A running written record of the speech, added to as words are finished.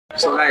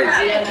So guys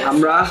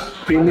আমরা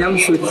premium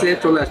সুইটসে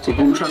চলে আসছি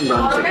গুলশান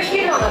ব্রাঞ্চে।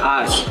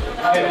 আর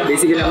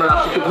বেসিক্যালি আমরা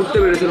রাত্রে একটু ঘুরতে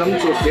বেরোছিলাম,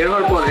 তো বের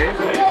হওয়ার পরে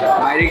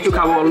বাইরে একটু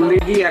খাবো।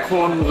 অলরেডি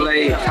এখন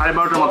লাইক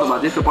 12:30টার মতো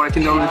বাজে। তো পরে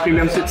কিন্তু আমাদের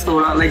প্রিমিয়াম সুইটস, তো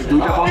ওরা লাইক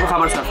 2টা পর্যন্ত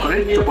খাবার সার্ভ করে।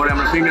 তো পরে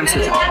আমরা প্রিমিয়াম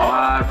সুইটস,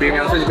 আর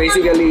প্রিমিয়াম সুইটস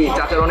বেসিক্যালি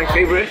চাচার অনেক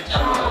favourite.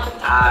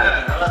 R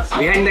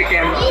behind the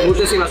camp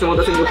Mutasim আছে,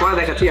 মুতাসিমকে পরে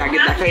দেখাচ্ছি, আগে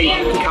দেখাই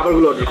কি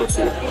খাবারগুলো অর্ডার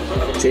করছি।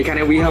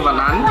 সেইখানে উই হ্যাভ আ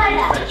নান,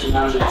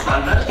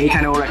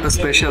 এইখানে ওর একটা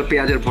স্পেশাল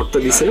পেঁয়াজের ভর্তা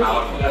দিছে।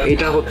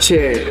 এটা হচ্ছে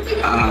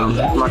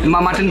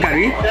মাটন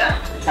কারি,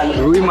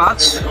 রুই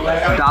মাছ,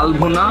 ডাল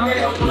ভুনা,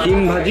 ডিম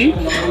ভাজি,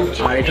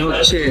 আর এটা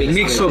হচ্ছে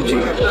মিক্স সবজি।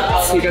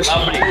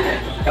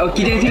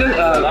 কি ছিল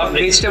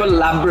ভেজিটেবল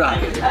লাবড়া।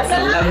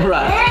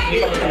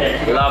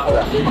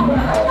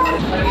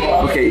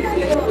 ওকে,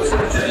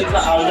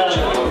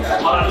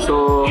 তো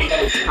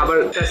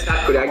খাবারটা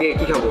স্টার্ট করি। আগে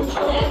কি খাবো?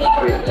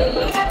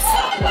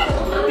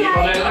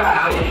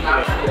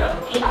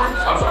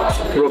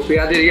 পুরো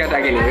পেঁয়াজের ইয়াটা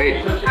আগে নেই, রাইট?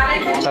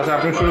 আচ্ছা,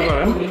 আপনি শুরু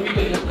করেন।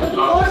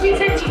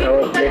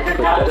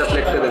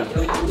 প্লেটটা দেন।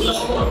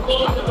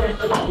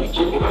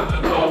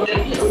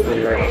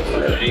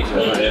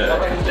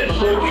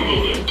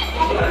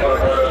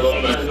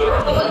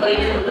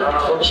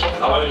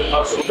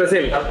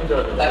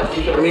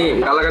 তুমি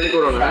গালাগালি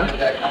করো না,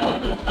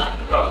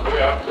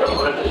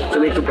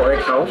 তুমি একটু পরে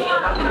খাও।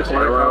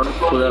 আমার অনেক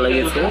ক্ষুধা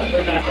লেগেছে,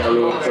 আমি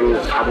একটু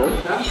খাবো।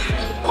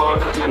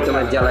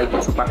 তোমার জ্বালাই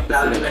কিছু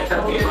পারতেছি না,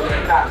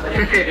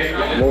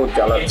 বহুত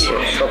জ্বালাচ্ছে,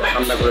 সব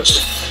ঠান্ডা করে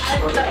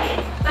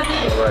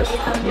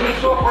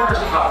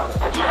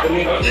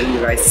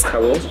রাইস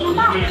খাবো।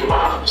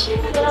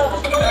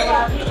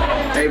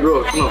 এই ব্রো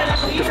শোনো,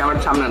 একটু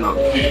ক্যামেরার সামনে নাও।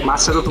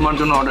 মাছটা তো তোমার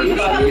জন্য অর্ডার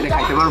করছি, এটা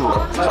খাইতে পারবো?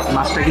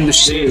 মাছটা কিন্তু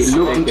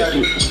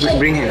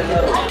ব্রিং হিম।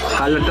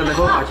 কালারটা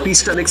দেখো, আর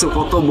পিসটা দেখছো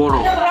কত বড়,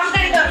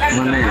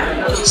 মানে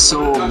সো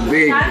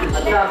বিগ।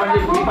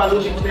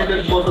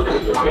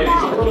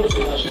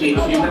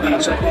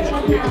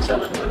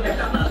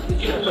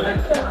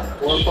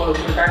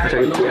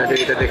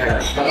 এটা দেখাই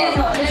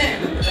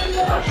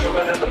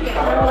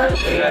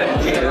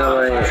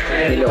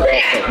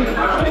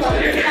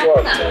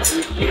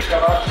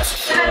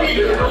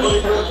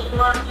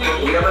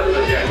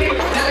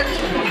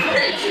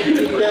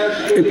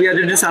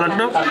পেঁয়াজের যে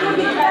স্যালাডটা,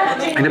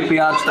 এটা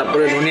পেঁয়াজ,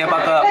 তারপরে ধনিয়া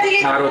পাতা,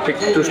 আর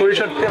একটু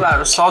সরিষার তেল আর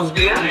সস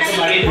দিয়ে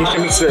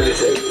মিক্স করে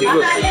দিয়েছে।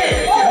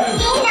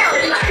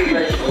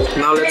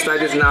 Now let's try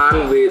this naan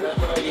with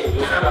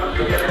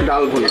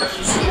dal bhuna.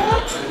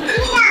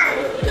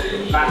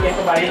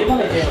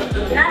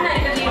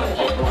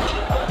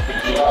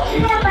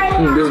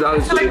 This dal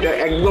is good. এটা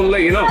একদম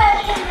লাইক ইউ নো,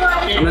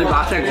 আমরা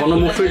বাসায় ঘন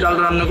মুসুরি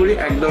ডালটা রান্না করি,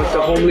 একদম একটা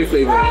homely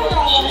flavour.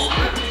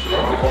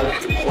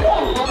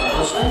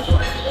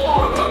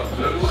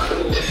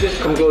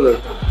 Come closer.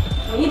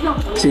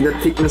 See the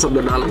thickness of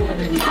the dal.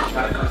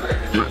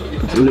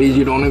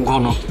 এটা অনেক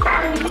ঘন।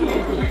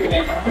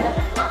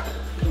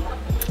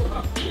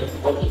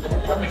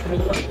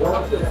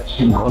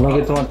 ঘন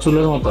কি তোমার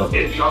চুলের মতো?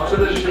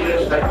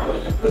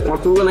 আমার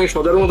চুল নাকি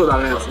সদের মতো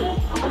দাঁড়িয়ে আছে।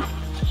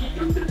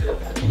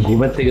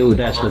 ঘুমের থেকে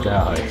উঠে আসলে যা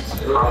হয়,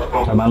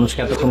 মানুষকে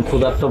এতক্ষণ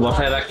ক্ষুধার্ত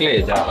বসায় রাখলে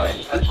যা হয়।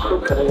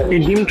 এই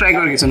ডিম ট্রাই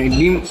করে কিছু নেই,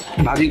 ডিম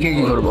ভাজি খেয়ে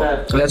কি করবো?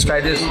 Let's try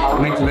this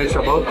mix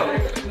vegetable.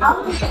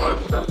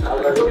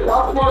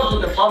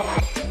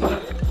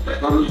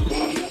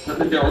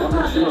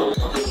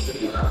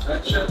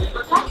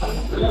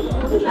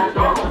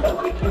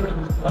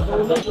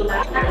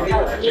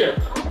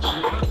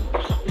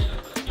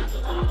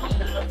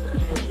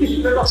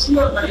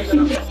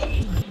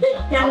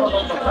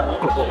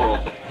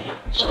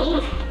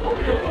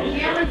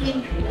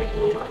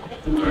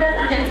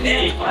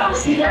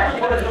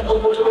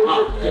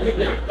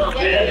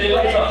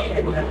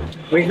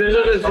 Mixed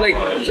vegetable is like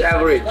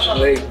average,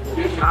 like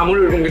amul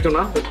এরকম কিছু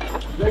না,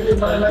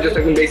 just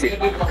like basic.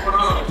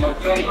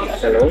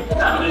 Hello.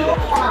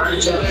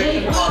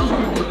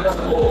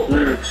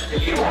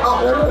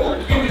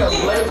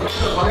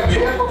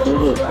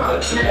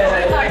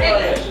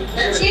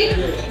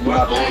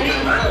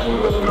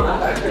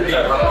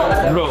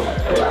 Bro,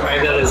 try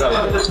the result.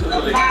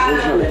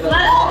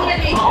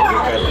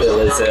 The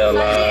result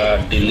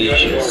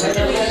delicious.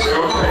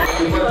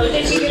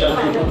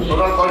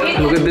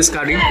 Look at this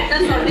curry.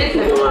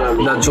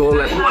 The ঝোল,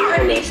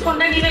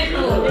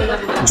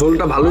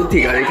 ঝোলটা ভালোই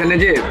ঠিক। আর এখানে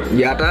যে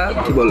ইয়াটা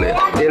কি বলে,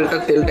 তেলটা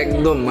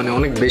একদম মানে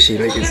অনেক বেশি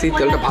হয়ে গেছে,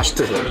 তেলটা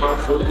ভাসতেছে।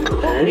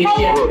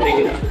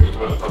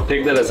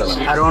 Take the result.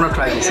 I don't want to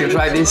try this. You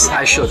try this,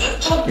 I should.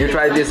 You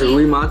try this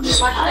rui mach.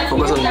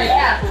 Focus on me.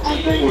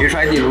 You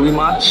try the rui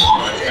mach,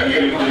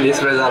 this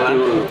resala,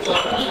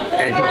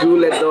 and do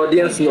let the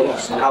audience know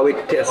how it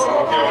tastes.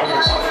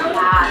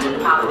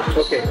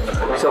 Okay.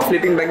 So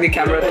flipping back the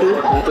camera to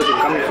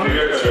come.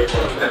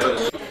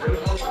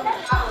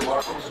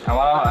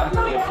 আমার হয়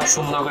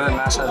সুন্দর করে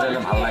না সাজালে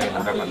ভালো লাগে না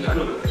ব্যাপারটা।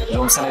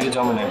 জমছে নাকি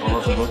জমে নেই বলো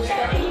তো?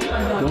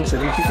 জমছে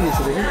কি কি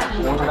দিচ্ছে দেখি?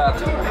 জমটা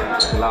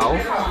লাউ,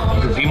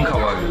 একটু ডিম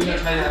খাবো আগে।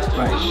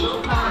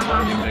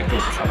 ডিমটা একটু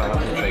সাদা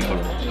ট্রাই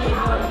করবো।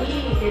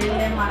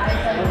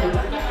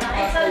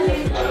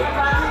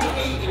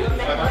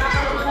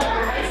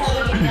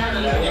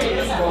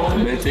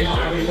 basic.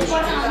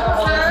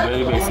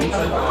 Very basic.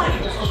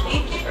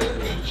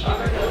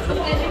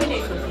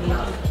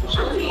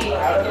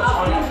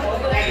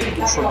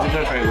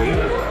 সবজিটা ট্রাই করি।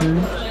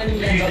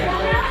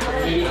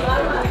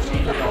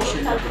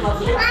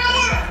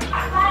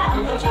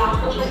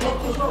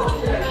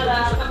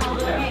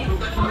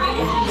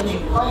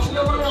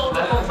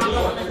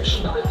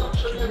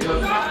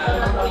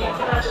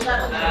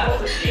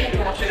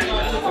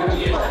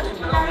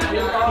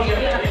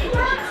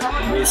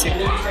 বেসিক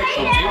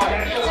সবজি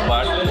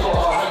বাট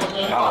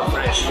ভালো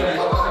ফ্রেশ,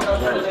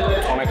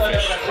 অনেক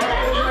ফ্রেশ।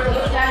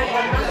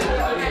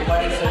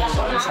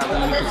 সাথে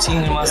একটু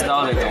চিংড়ি মাছ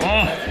দেওয়া যেত।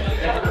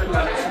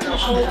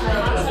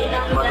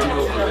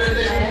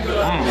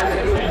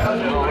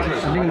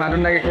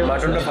 মাটনটাকে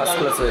মাটনটা ফার্স্ট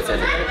ক্লাস হয়েছে।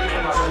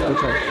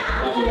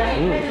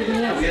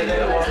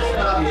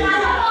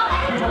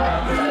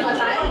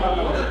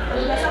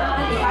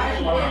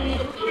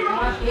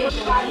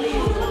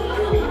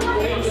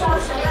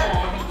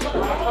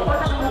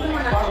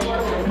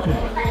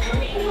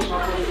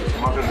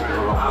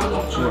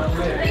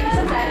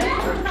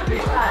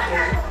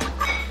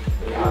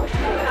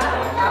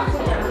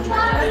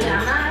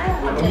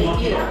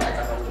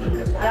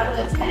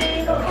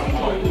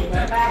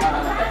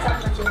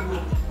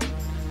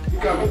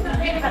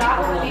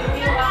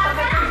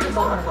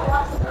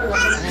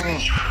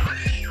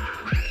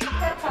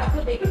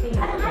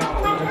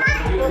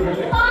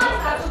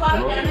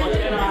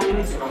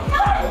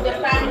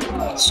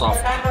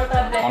 সফট,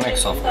 অনেক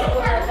সফট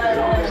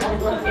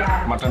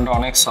মাটনটা,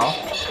 অনেক soft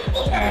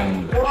and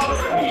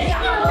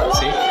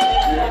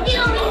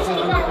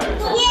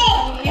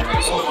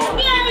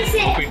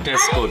it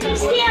tastes good.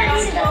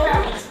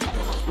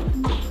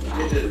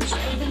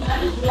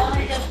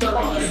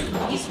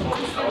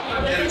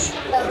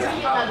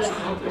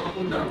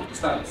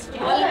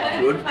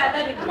 Good.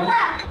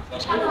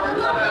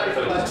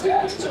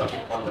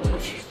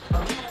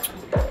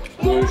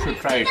 You should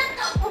try it.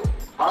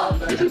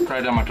 You should try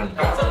the mutton.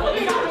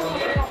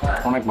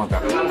 অনেক মজা,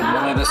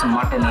 মনে হচ্ছে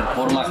মাটনের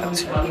কোরমা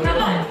খাচ্ছি।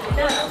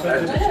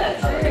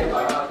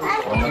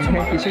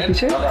 কিসে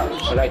কিসে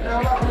লাইক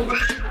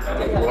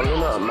বলো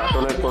না,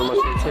 মাটনের কোরমা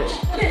খেয়েছে,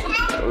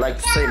 লাইক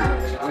সেম।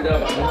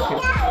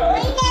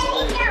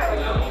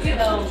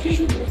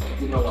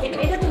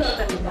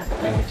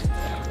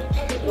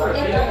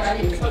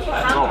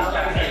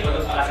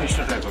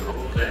 ফিশটা ট্রাই করবো।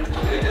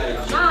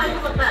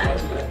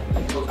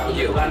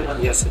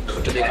 Yes,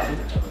 ওটা দেখুন।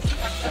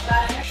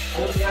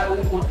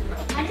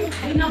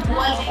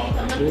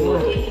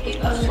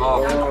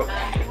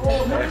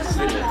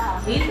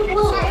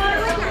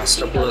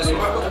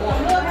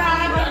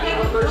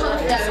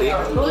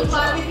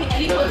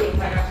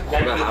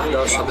 হাত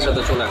দেওয়ার সাথে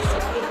সাথে চলে আসছে।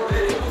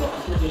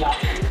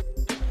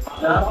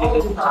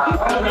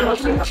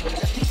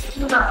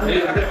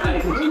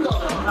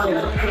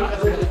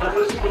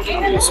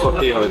 ইউজ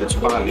করতেই হবে, কিছু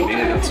করার নেই,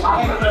 ভেঙে যাচ্ছে।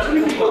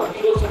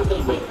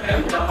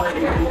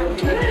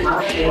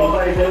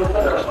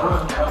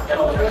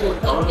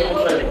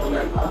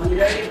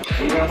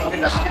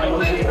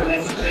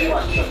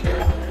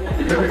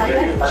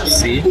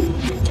 See?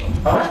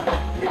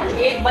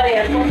 एक बार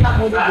एयरपोर्ट का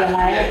मुझे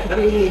जलाया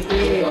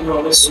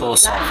So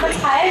soft.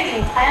 खाया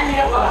नहीं खाया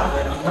मेरा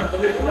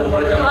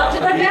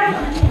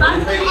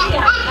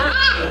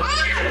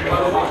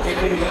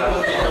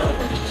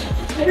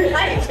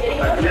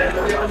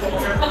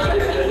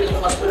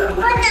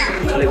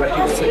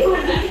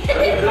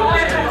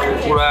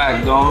পুরা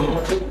একদম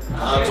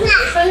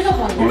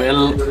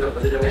ওয়েল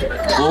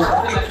কুক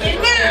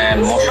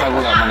অ্যান্ড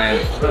মশলাগুলো, মানে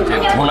যে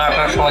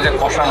ভুনাটার সময় যে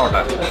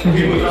কষানোটা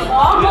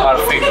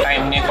পারফেক্ট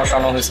টাইম নিয়ে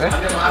কষানো হয়েছে।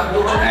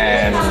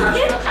 অ্যান্ড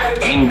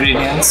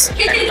ইনগ্রিডিয়েন্টস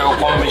একটাও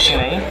কম বেশি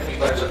নেই,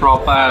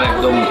 প্রপার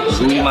একদম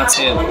রুই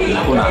মাছের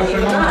ভুনা,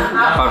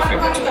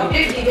 পারফেক্ট।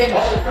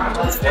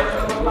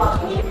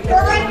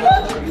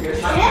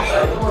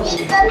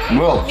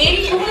 ব্রো,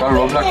 তার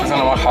লোভ লাগতেছে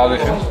না আমার খাওয়া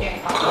দেখে।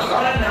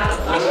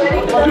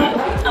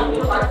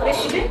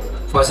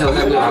 ফসল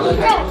থাকলে ভালো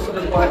হতো।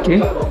 কি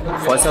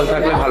ফসল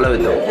থাকলে ভালো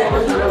হতো।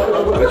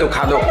 আমি তো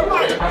খাদক,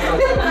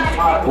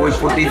 ওই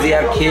ফুটি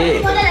জিয়ার খেয়ে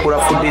পুরো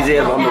ফুটি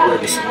জিয়ার বন্ধ করে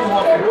দিছি।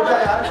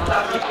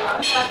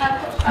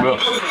 ব্রো,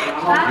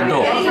 কিন্তু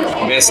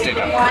বেস্ট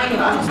এটা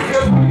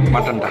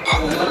মাটনটা,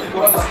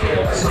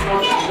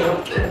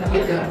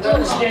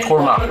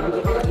 কোরমা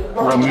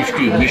পুরো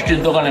মিষ্টি, মিষ্টির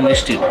দোকানে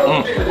মিষ্টি।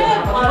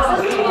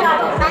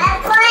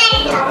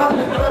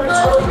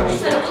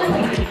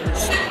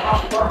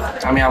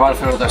 আমি আবার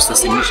ফেরত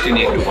আসতেছি মিষ্টি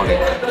নিয়ে একটু পরে।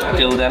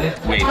 Till then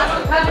wait.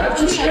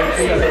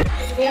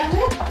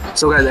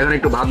 So guys, এখন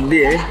একটু ভাত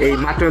দিয়ে এই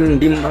মাটন,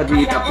 ডিম ভাজি,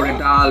 তারপরে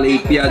ডাল, এই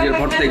পেঁয়াজের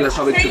ভর্তা, এগুলো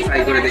সব একটু ফ্রাই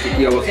করে দেখি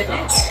কি অবস্থা।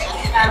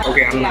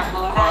 ওকে, আর না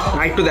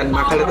একটু দেন,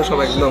 না খালে তো সব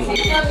একদম।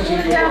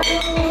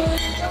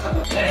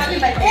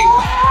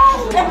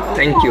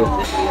 থ্যাংক ইউ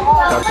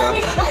চাচা,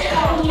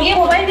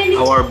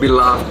 আওয়ার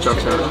beloved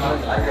চাচা।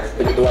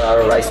 তোমার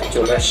আরো রাইস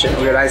চলে আসছে।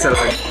 ওকে, রাইস আর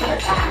ভাই।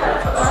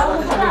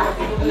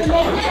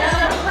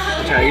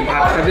 আচ্ছা, এই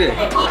ভাত খাবে?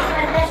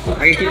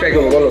 আগে কি ট্রাই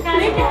করবো বলো?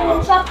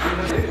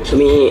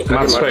 তুমি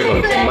মাছ try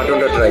করো।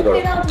 মাটনটা ট্রাই করো।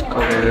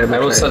 I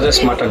would suggest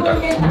মাটনটা।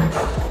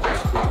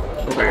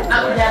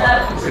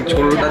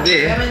 ঝোলটা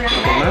দিয়ে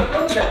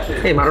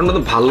এই মাটনটা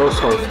তো ভালো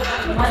সফট,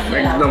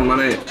 একদম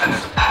মানে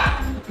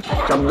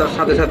চাপদার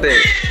সাথে সাথে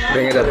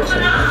ভেঙে যাচ্ছে।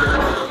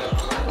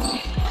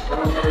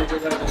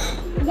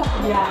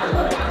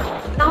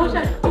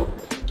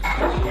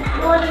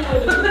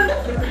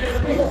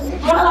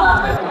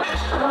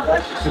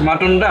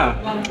 মাটনটা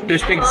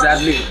টেস্ট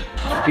এক্স্যাক্টলি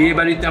বিয়ে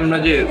বাড়িতে আমরা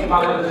যে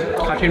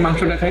খাসির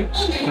মাংসটা খাই,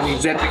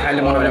 এক্স্যাক্টলি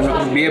খাইলে মনে হয় আমরা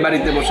বিয়ে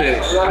বাড়িতে বসে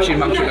খাসির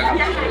মাংসটা খাই।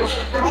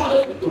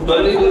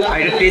 আর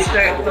এটা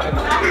টেস্টটা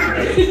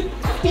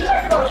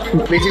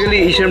বেসিক্যালি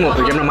ইসের মতো,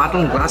 যে আমরা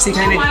মাটন গ্লাসি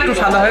খাই না, একটু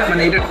সাদা হয়,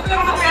 মানে এটা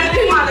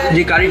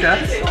যে কারিটা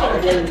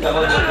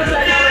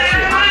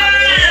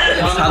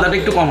সাদাটা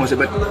একটু কম হয়েছে,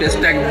 বাট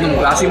টেস্টটা একদম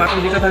গ্লাসি মাটন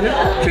যেটা থাকে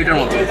সেটার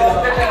মতো।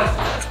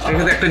 এর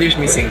সাথে একটা জিনিস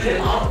মিসিং,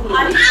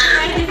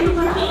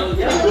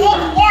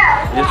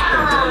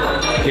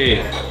 কি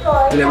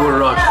লেবুর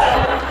রস।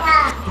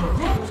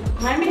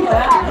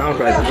 নাও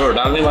ট্রাই করো।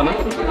 ডাল নেই বানা,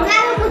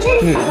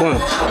 বল।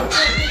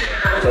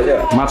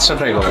 মাছটা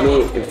ট্রাই করো। তুমি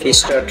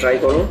ফিশটা ট্রাই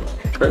করো।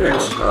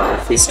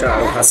 ফিশটা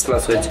আরো ফার্স্ট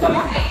ক্লাস হয়েছে।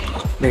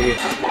 দেখি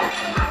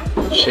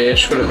শেষ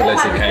করে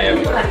ফেলেছি খাই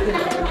আমি।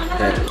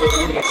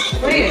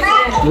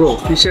 ব্রো,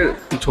 ফিশের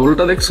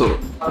ঝোলটা দেখছো,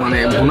 মানে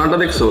ভুনাটা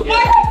দেখছো,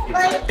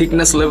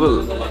 থিকনেস লেভেল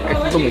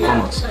একদম কম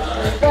আছে।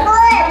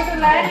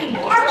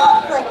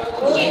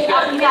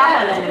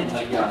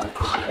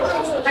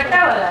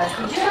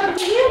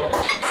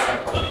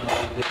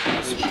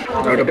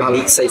 একটা ভালো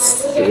সাইজ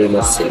রুই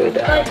মাছ ছিল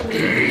এটা।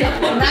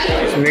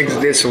 নেক্সট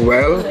দিস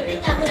ওয়েল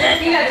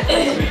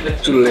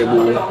লেবু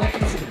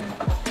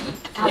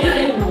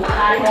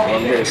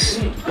this.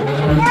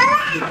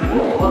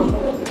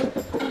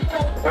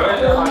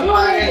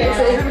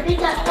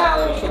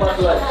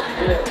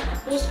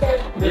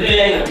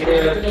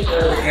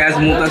 As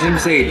Mutasim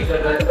said,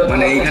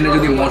 মানে এখানে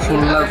যদি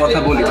মশলার কথা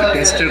বলি বা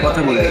টেস্টের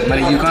কথা বলি,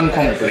 মানে ইউ ক্যান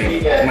কমপ্লেন,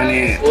 মানে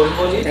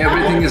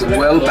এভরিথিং ইজ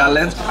ওয়েল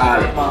ব্যালেন্সড। আর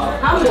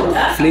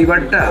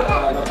ফ্লেভারটা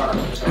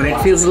মানে ইট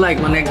ফিলস লাইক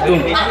মানে একদম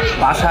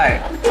বাসায়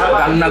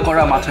রান্না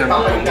করা মাছের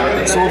মতো,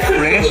 সো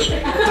ফ্রেশ,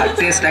 আর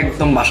টেস্ট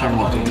একদম বাসার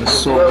মতো,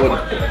 সো গুড।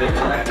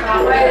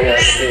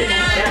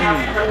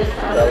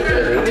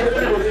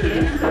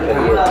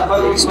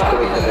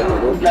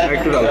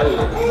 একটু দাও।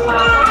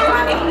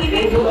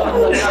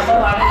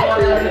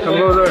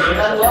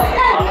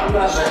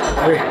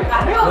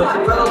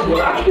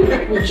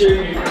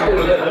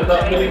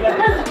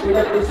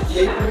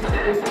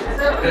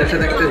 এর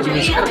সাথে একটা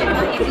জিনিস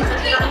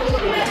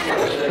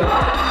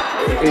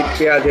এই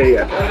পেঁয়াজের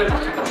ইয়াটা,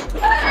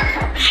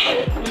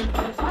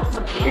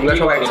 এগুলো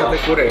সব একসাথে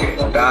করে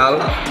ডাল,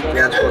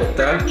 পেঁয়াজ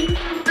ভর্তা,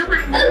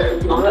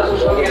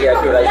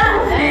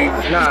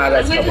 না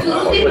রাইস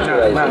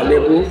না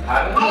লেবু।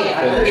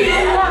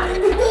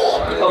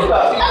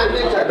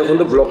 এতক্ষণ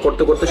তো ব্লক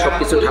করতে করতে সব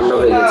কিছু ঠান্ডা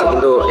হয়ে গেছে,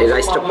 কিন্তু এই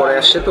রাইসটা পরে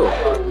আসছে তো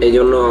এই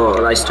জন্য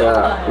রাইসটা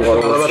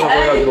গরম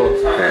রাখবো।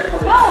 হ্যাঁ,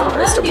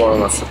 রাইসটা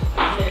গরম আছে।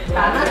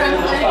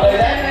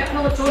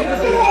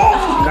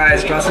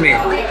 Guys, trust me,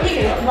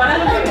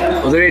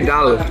 ওদের এই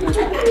ডাল,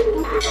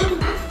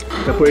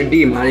 তারপরে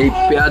ডিম আর এই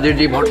পেঁয়াজের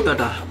যে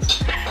ভর্তাটা,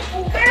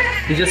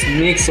 you just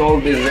mix all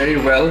this very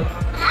well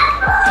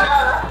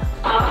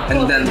and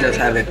then just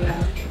have it.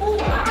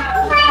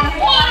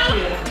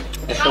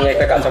 এর সঙ্গে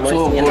একটা কাঁচামরিচ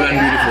So নিয়ে good and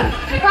beautiful.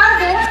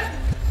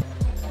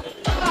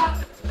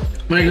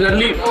 মানে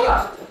exactly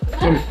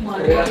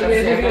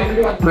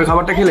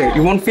খাবারটা খেলে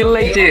ইউ ওন্ট ফিল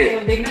লাইক যে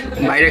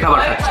বাইরে খাবার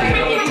খাচ্ছি,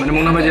 মানে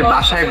মনে হবে যে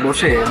বাসায়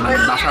বসে মানে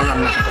বাসার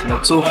রান্না খাচ্ছি।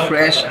 সো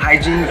ফ্রেশ,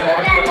 হাইজিন,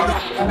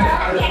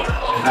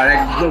 আর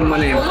একদম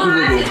মানে কি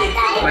বলবো,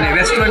 মানে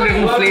রেস্টুরেন্টের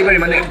কোনো ফ্লেভারই,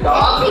 মানে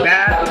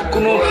ব্যাড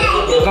কোনো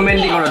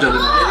কমেন্টই করা যাবে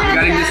না।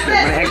 গাড়ি ডিসপ্লে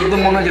মানে একদম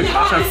মনে হয় যে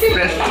বাসার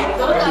ফ্রেশ।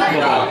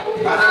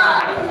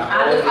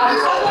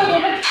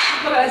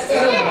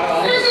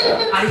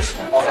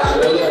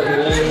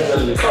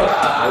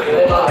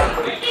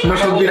 তোমরা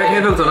সবজিটা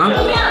খেয়ে ফেলতো না?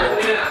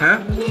 হ্যাঁ,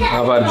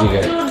 আবার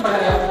জিগে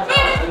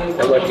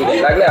এবার ঠিক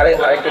আছে, লাগলে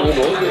আরেকটা নিব।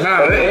 না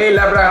এই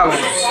ল্যাবরা খাবো।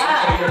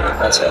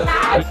 আচ্ছা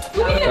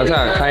আচ্ছা,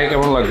 খাই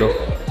কেমন লাগলো?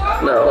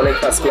 না, অনেক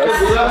ফার্স্ট ক্লাস।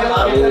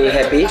 আমি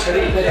হ্যাপি।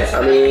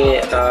 আমি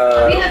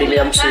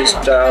প্রিমিয়াম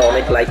সুইচটা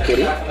অনেক লাইক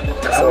করি।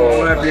 তো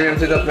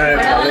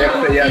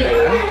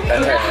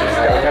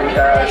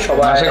এখানকার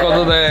মাসে কত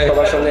দেয়?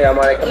 সবার সঙ্গে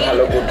আমার একটা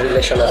ভালো গুড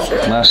রিলেশন আছে।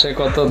 মাসে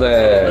কত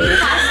দেয়?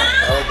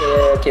 আমাকে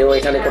কেউ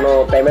এখানে কোনো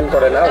পেমেন্ট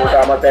করে না, ওটা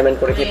আমার পেমেন্ট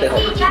করে খেতে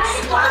হবে।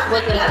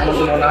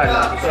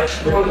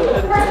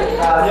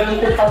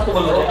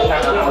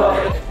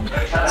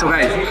 So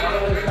guys,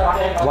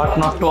 What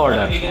not to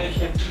order?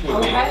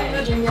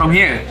 from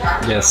here,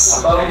 Yes.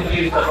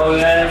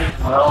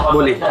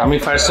 বলি আমি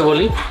ফার্স্টে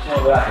বলি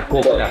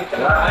কোকটা।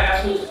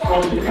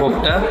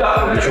 কোকটা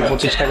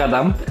 225 টাকা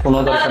দাম, কোনো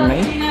দরকার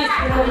নেই,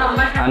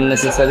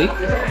 আননেসেসারি।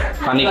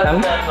 পানি খান,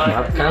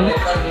 ভাত খান,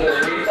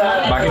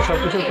 বাকি সব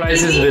কিছু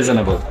price is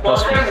reasonable.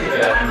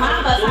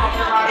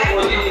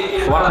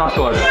 What not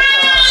to order?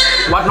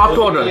 What not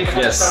to order?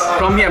 Yes.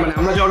 From here, মানে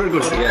আমরা যে অর্ডার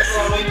করছি। Yes.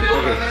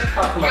 Okay.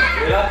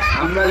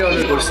 আমরা যে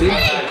অর্ডার করছি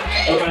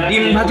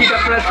ডিম ভাজিটা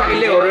আপনারা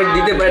চাইলে অর্ডার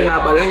দিতে পারেন না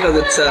পারেন কাজ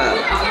হচ্ছে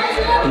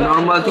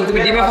নর্মাল, কিন্তু তুমি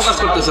ডিমে ফোকাস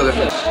করতেছো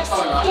কেন?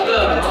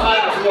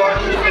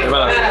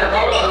 এবার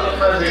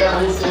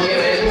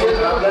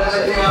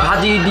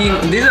ভাজি ডিম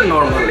দিস আর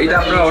নর্মাল, এটা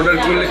আপনারা অর্ডার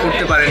করলে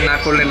করতে পারেন, না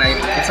করলে নাই,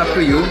 it's up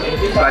to you.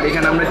 But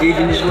এখানে আমরা যেই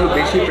জিনিসগুলো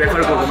বেশি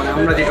প্রেফার করবো, মানে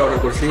আমরা যেটা অর্ডার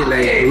করছি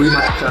লাইক রুই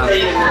মাছটা,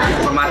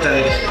 তারপর মাটন,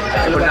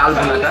 তারপর ডাল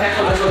ভুনাটা,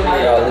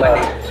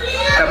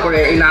 তারপরে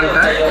এই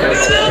নানটা,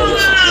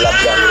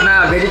 না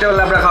ভেজিটেবল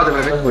লাবড়া খাওয়াতে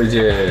পারবে। ওই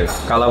যে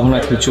কালাভুনা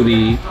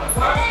খিচুড়ি,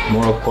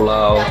 মোরগ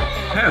পোলাও,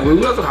 হ্যাঁ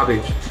ওইগুলো তো খাবে।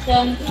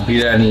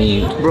 Biryani,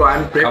 bro I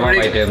am kebab প্রেফারিং,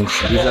 items,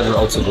 this are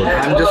also good.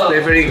 I am just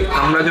প্রেফারিং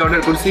আমরা যে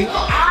অর্ডার করছি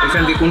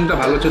এখান থেকে কোনটা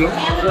ভালো ছিল।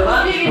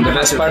 The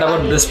best part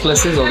about this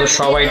place is ওদের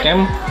সব item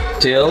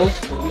till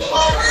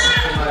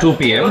 2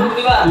 p.m.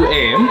 2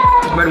 a.m.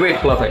 But wait,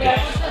 খোলা থাকে।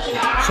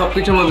 সব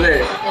কিছুর মধ্যে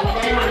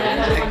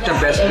একটা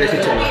বেস্ট বেশি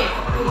ছিল,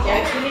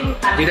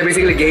 যেটা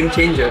বেসিক্যালি গেম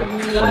চেঞ্জার।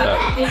 কোনটা?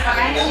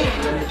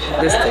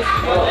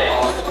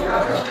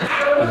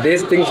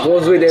 This thing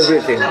goes with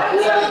everything.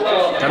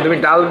 আর তুমি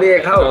ডাল দিয়ে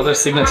খাও, ওদের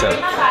সিগনেচার।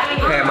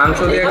 হ্যাঁ মাংস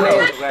দিয়ে খাও।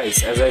 Guys,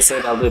 as I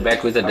said, I'll be back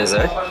with a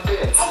dessert.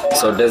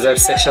 So dessert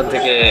section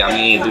থেকে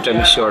আমি দুইটা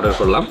মিষ্টি অর্ডার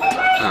করলাম।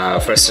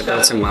 ফার্স্ট এটা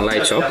হচ্ছে মালাই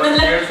চপ,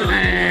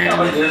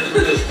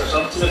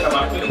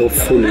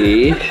 হোপফুলি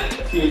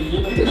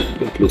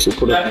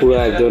পুরো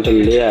একদম একটা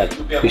লেয়ার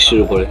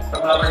মিষ্টির উপরে।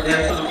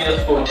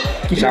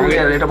 সামনে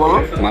এটা বলো,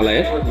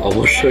 মালাইয়ের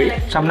অবশ্যই।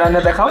 সামনে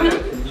আনে দেখাও,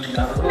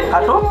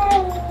 কাটো,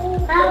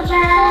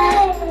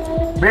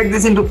 break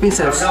this into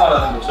pieces.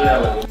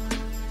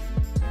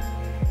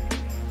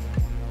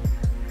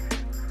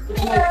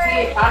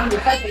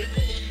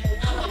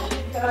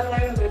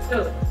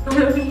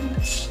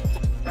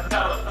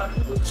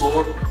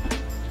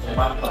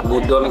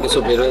 মধ্যে অনেক কিছু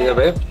বের হয়ে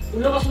যাবে,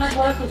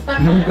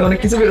 অনেক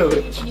কিছু বেরোবে।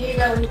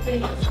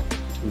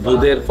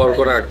 দুধের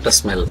কড়কড়া একটা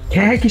স্মেল,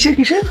 হ্যাঁ কিসের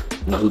কিসের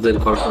দুধের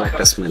কড়কড়া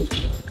একটা স্মেল।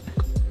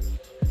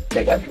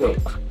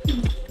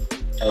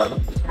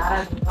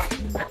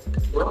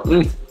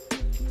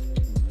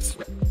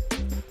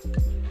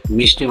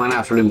 মিষ্টি মানে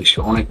আসলে মিষ্টি,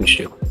 অনেক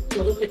মিষ্টি,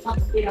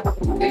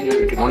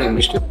 অনেক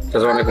মিষ্টি,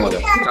 চাচা অনেক মজা।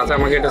 চাচা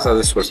আমাকে এটা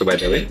সাজেস্ট করছে বাই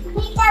দ্য ওয়ে।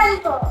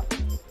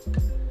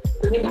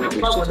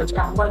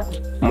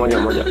 মজা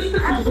মজা,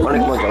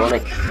 অনেক মজা,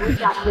 অনেক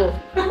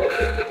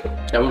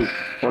কেমন,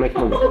 অনেক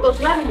মজা।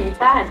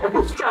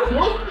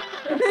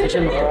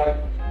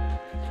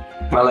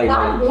 মালাই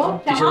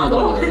কিসের মতো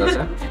মজা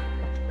চাচা?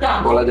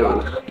 বলা যাবে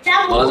না,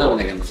 বলা যাবে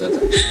না কেন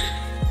চাচা?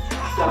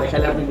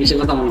 খালি আপনি কিসের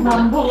কথা মনে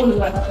করেন?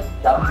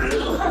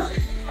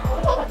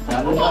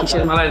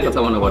 কিসের মালাইয়ের কথা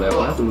মনে পড়ে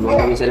আপনার? তুমি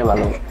বলতে কিসের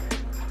ভালো?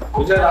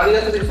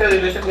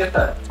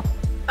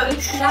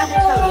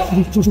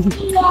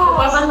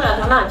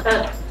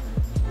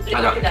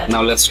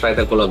 Now let's try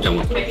the gulab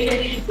jamun.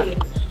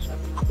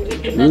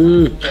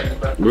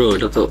 Bro,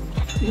 এটা তো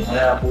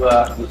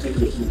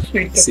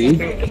see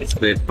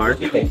red part.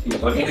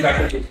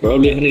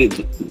 Probably এখানে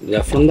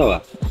জাফরান দেওয়া,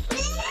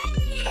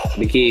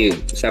 দেখি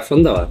স্যাফরন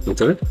দেওয়া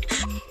ভিতরে।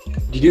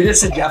 Did you just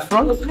say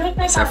saffron?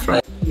 Saffron.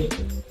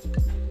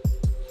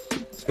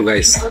 So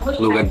guys,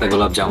 look at the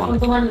gulab jamun.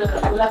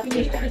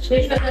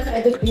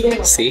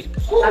 See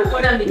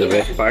the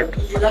red part.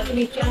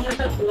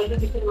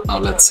 Now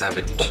let's have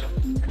it.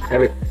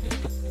 Have it.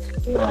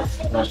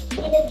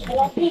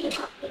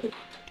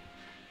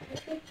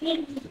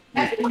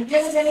 মুখে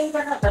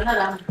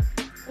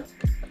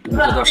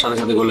সাথে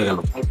সাথে গলে গেল।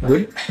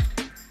 Good.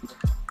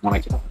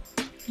 অনেক।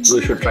 We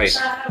should try it,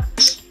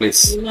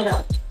 please.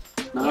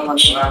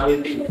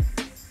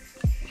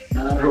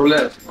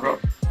 Roller.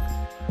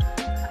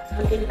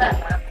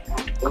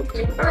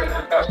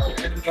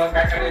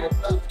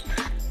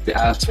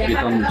 আজ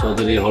প্রীতম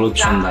চৌধুরী হলুদ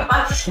সন্ধ্যা।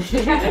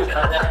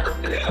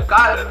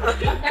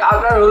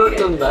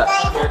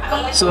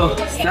 So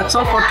that's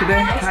all for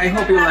today. I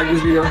hope you like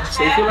this video. So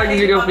if you like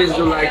this video, please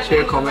do like,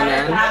 share, comment,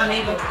 and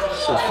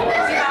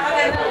subscribe.